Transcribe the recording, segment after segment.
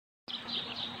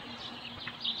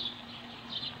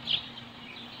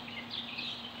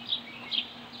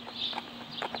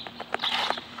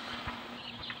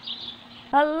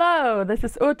Hello, this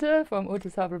is Ute from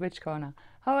utes-herbal-corner.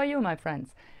 How are you, my friends?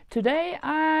 Today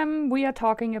we are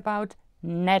talking about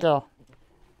nettle.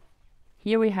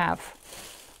 Here we have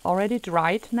already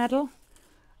dried nettle.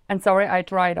 And sorry, I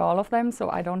dried all of them, so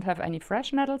I don't have any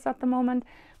fresh nettles at the moment,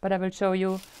 but I will show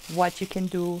you what you can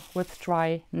do with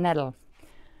dry nettle.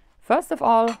 First of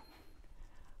all,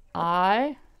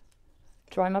 I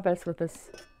try my best with this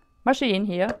machine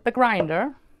here, the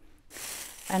grinder,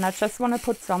 and I just want to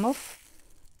put some of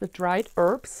the dried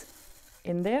herbs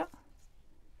in there.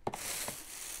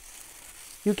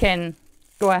 You can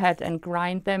go ahead and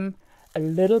grind them a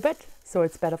little bit, so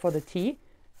it's better for the tea.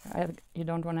 You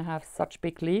don't want to have such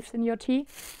big leaves in your tea,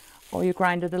 or you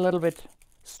grind it a little bit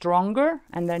stronger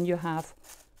and then you have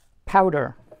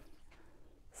powder.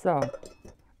 So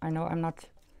I know I'm not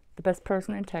the best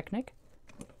person in technique,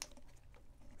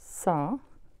 so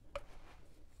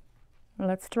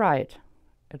let's try it.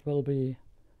 It will be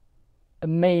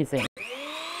amazing.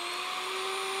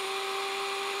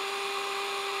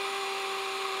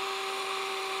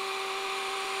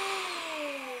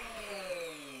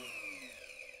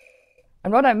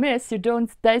 And what I miss,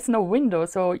 there's no window,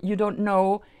 so you don't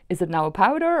know, is it now a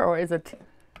powder or is it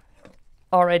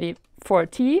already for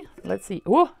tea? Let's see.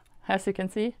 Oh, as you can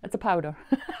see, it's a powder.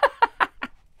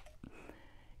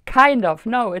 Kind of.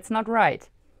 No, it's not right.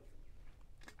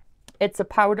 It's a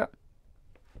powder.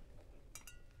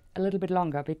 A little bit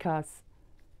longer because,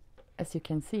 as you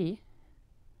can see,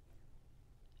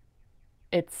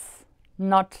 it's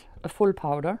not a full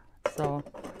powder. So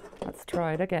let's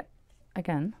try it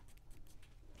again.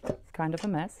 It's kind of a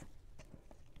mess.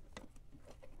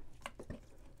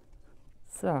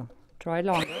 So try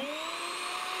longer.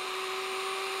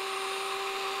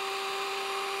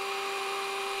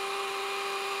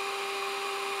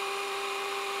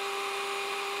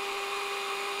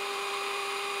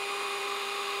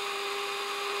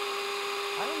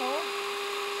 I don't know.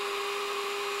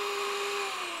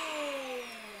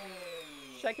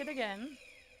 Check it again.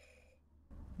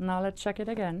 Now let's check it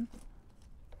again.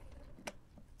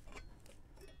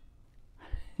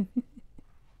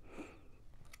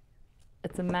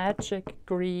 It's a magic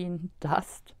green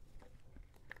dust.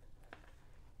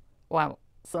 Wow,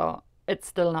 so it's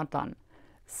still not done.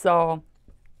 So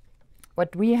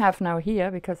what we have now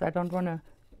here, because I don't want to,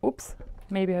 oops,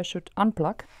 maybe I should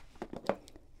unplug.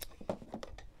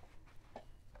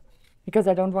 Because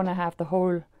I don't want to have the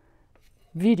whole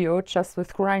video just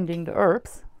with grinding the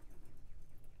herbs.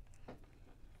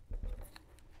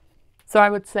 So I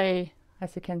would say,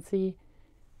 as you can see,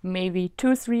 maybe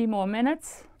 2-3 more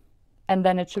minutes, and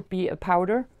then it should be a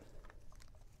powder,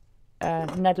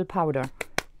 nettle powder.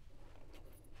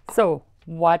 So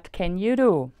what can you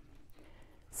do?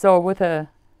 So with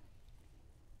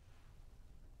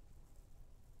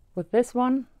this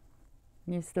one,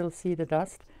 you still see the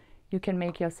dust. You can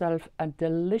make yourself a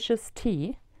delicious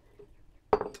tea,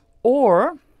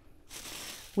 or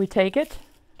we take it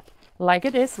like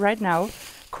it is right now,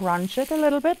 crunch it a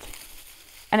little bit,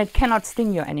 and it cannot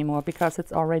sting you anymore because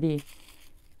it's already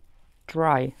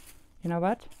dry. You know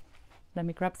what? Let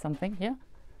me grab something here.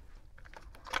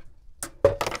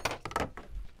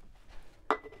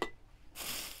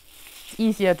 It's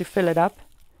easier to fill it up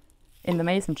in the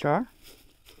mason jar.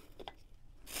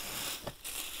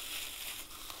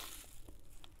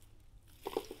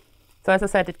 So as I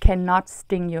said, it cannot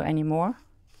sting you anymore.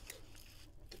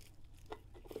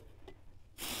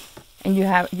 And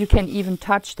you can even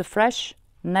touch the fresh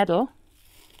nettle,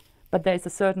 but there is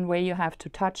a certain way you have to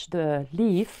touch the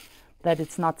leaf that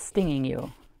it's not stinging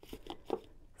you.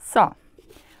 So,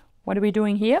 what are we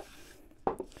doing here?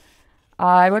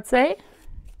 I would say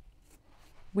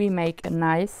we make a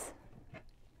nice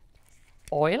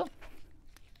oil.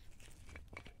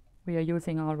 We are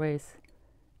using always,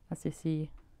 as you see,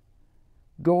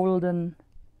 golden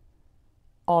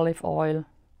olive oil,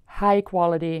 high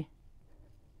quality,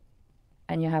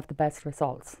 and you have the best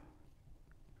results.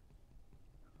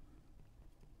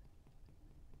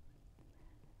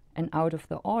 And out of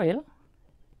the oil,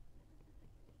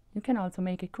 you can also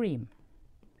make a cream.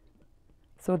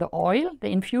 So the oil, the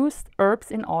infused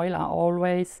herbs in oil are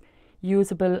always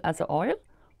usable as an oil,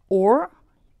 or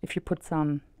if you put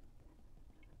some,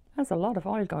 there's a lot of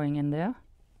oil going in there,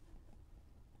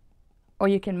 or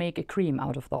you can make a cream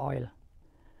out of the oil.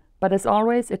 But as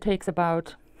always, it takes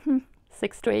about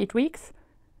 6 to 8 weeks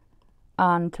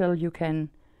until you can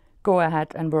go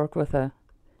ahead and work with the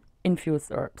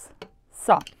infused herbs.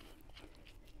 So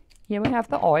here we have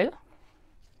the oil,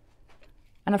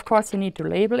 and of course you need to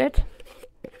label it,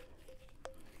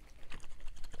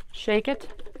 shake it,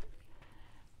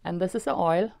 and this is the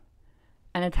oil,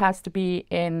 and it has to be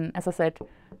in, as I said,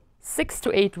 6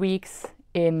 to 8 weeks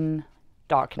in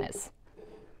darkness.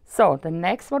 So the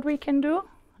next what we can do,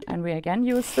 and we again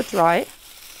use the dry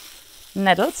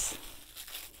nettles.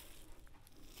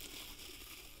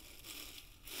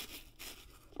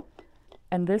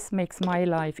 And this makes my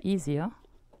life easier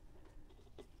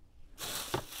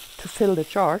to fill the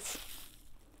jars.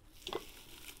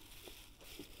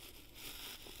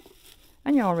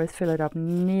 And you always fill it up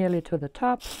nearly to the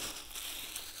top.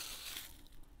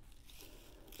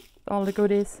 All the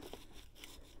goodies.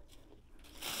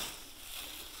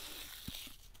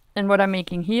 And what I'm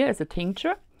making here is a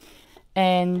tincture.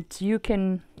 And you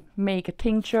can make a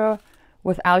tincture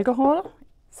with alcohol.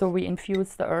 So we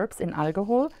infuse the herbs in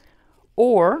alcohol.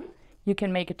 Or you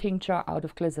can make a tincture out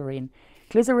of glycerine.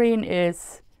 Glycerine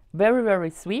is very, very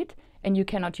sweet, and you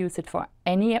cannot use it for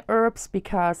any herbs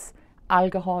because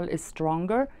alcohol is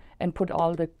stronger and put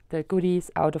all the goodies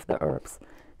out of the herbs.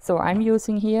 So I'm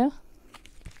using here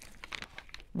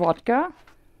vodka.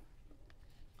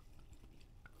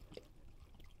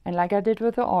 And like I did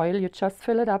with the oil, you just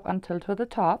fill it up until to the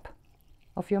top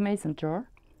of your mason jar.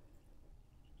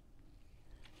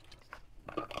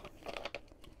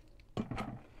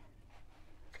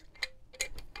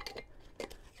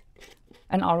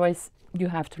 And always you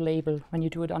have to label when you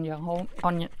do it on your home,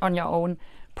 on your own.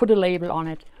 Put a label on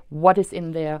it. What is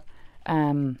in there?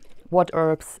 What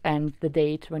herbs and the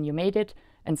date when you made it.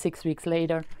 And 6 weeks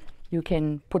later, you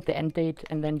can put the end date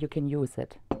and then you can use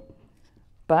it.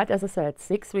 But as I said,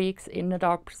 6 weeks in a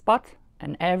dark spot,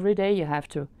 and every day you have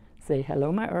to say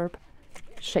hello, my herb.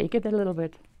 Shake it a little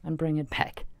bit and bring it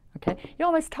back. Okay. You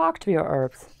always talk to your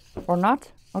herbs, or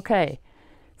not? Okay.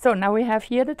 So now we have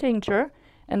here the tincture.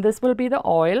 And this will be the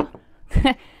oil.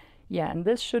 Yeah, and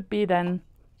this should be then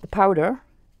the powder.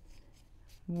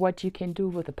 What you can do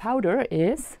with the powder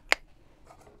is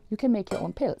you can make your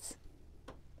own pills.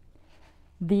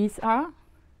 These are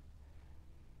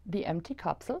the empty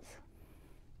capsules.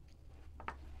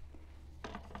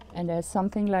 And there's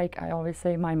something like, I always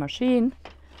say, my machine.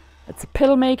 It's a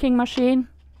pill making machine.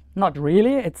 Not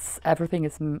really, everything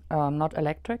is not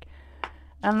electric.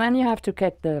 And then you have to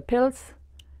get the pills,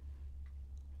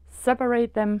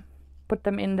 separate them, put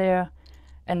them in there,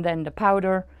 and then the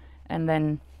powder, and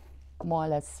then more or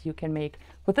less you can make,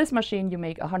 with this machine you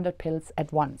make 100 pills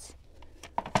at once.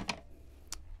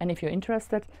 And if you're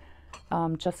interested,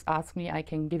 just ask me, I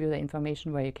can give you the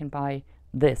information where you can buy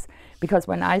this. Because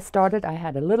when I started, I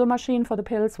had a little machine for the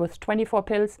pills with 24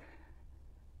 pills,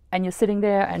 and you're sitting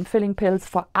there and filling pills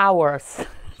for hours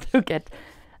to get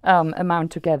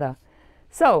amount together.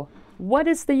 So what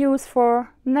is the use for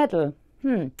nettle?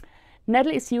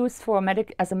 Nettle is used for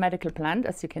as a medical plant,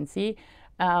 as you can see,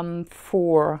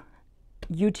 for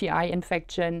UTI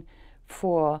infection,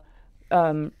 for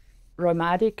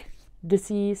rheumatic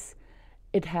disease.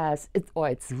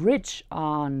 It's rich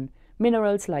on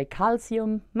minerals like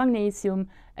calcium, magnesium,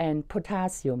 and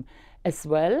potassium, as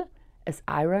well as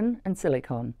iron and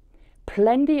silicon.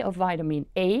 Plenty of vitamin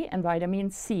A and vitamin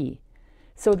C.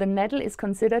 So the nettle is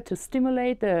considered to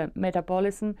stimulate the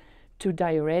metabolism to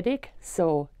diuretic,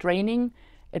 so draining.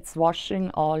 It's washing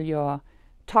all your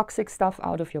toxic stuff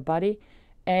out of your body,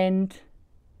 and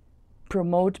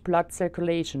promote blood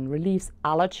circulation, relieves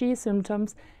allergy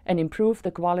symptoms, and improve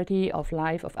the quality of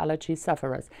life of allergy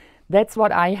sufferers. That's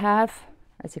what I have,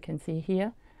 as you can see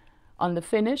here, on the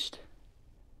finished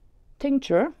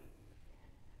tincture.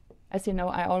 As you know,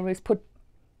 I always put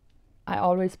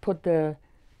the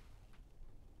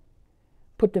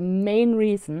main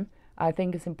reason I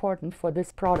think is important for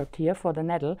this product here, for the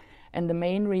nettle, and the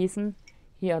main reason,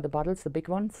 here are the bottles, the big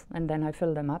ones, and then I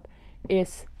fill them up,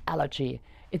 is allergy.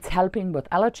 It's helping with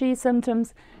allergy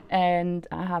symptoms, and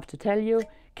I have to tell you,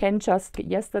 Ken just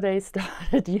yesterday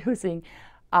started using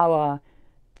not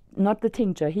the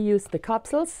tincture, he used the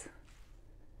capsules,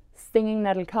 stinging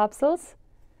nettle capsules,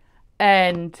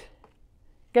 and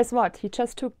guess what? He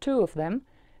just took 2 of them,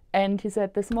 and he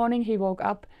said this morning he woke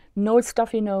up, no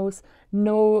stuffy nose,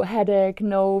 no headache,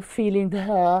 no feeling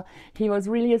the He was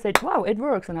really said, wow, it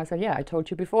works. And I said, yeah, I told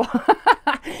you before.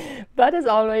 But as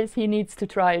always, he needs to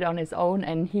try it on his own,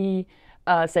 and he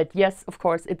said, yes, of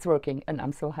course, it's working, and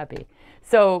I'm so happy.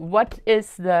 So what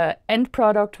is the end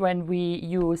product when we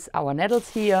use our nettles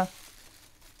here?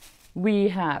 We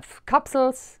have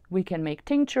capsules, we can make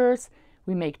tinctures,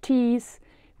 we make teas,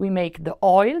 we make the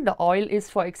oil. The oil is,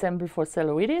 for example, for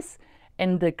cellulitis,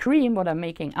 and the cream, what I'm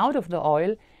making out of the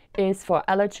oil, is for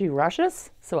allergy rushes,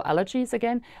 so allergies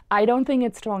again. I don't think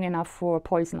it's strong enough for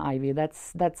poison ivy.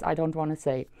 That's I don't want to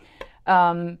say.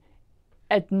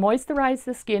 It moisturizes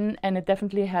the skin, and it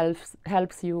definitely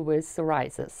helps you with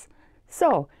psoriasis.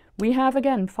 So we have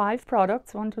again 5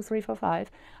 products, 1, 2, 3, 4,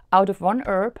 5, out of 1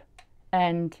 herb.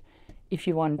 And if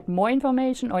you want more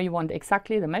information or you want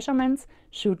exactly the measurements,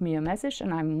 shoot me a message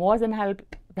and I'm more than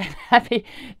happy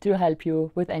to help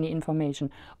you with any information.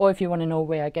 Or if you want to know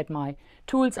where I get my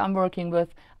tools I'm working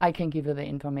with, I can give you the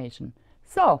information.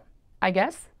 So I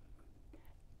guess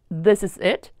this is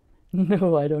it.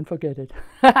 No, I don't forget it.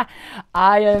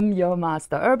 I am your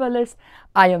master herbalist.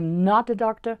 I am not a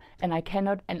doctor, and I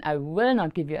cannot and I will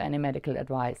not give you any medical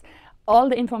advice. All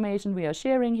the information we are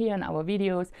sharing here in our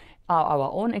videos are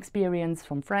our own experience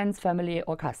from friends, family,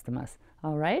 or customers.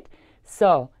 All right?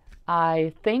 So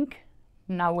I think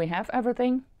now we have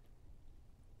everything.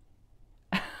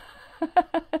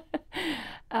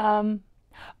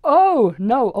 Oh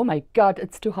no, oh my God,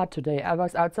 it's too hot today. I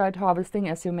was outside harvesting,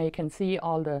 as you may can see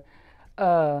all the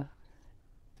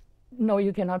no,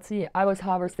 you cannot see. I was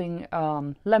harvesting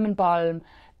lemon balm,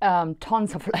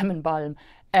 tons of lemon balm,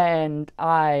 and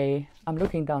I'm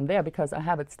looking down there because I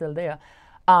have it still there.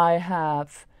 I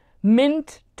have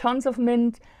mint, tons of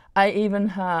mint. I even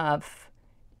have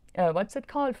what's it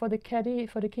called for the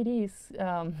kitties?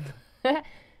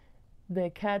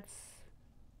 The cats.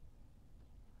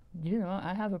 You know,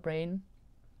 I have a brain.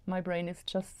 My brain is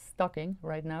just stucking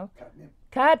right now. Catnip.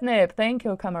 Catnip, thank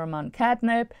you, cameraman.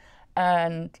 Catnip,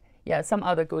 and yeah, some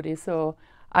other goodies. So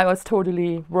I was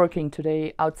totally working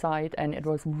today outside and it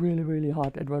was really, really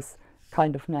hot. It was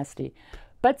kind of nasty.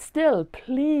 But still,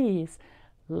 please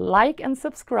like and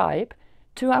subscribe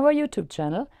to our YouTube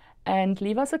channel and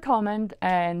leave us a comment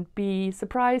and be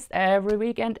surprised every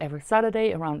weekend, every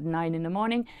Saturday around 9 in the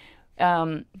morning.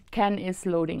 Ken is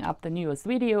loading up the newest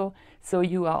video, so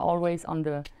you are always on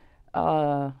the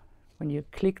when you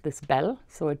click this bell,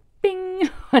 so it bing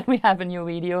when we have a new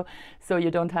video, so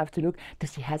you don't have to look,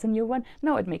 does she has a new one?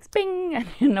 No, it makes bing, and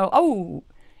you know, oh,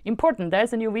 important,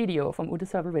 there's a new video from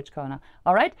utes-herbal-corner.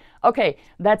 All right, okay,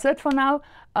 that's it for now.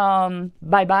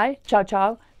 Bye bye, ciao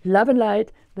ciao, love and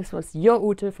light. This was your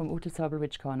Ute from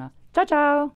utes-herbal-corner. Ciao ciao.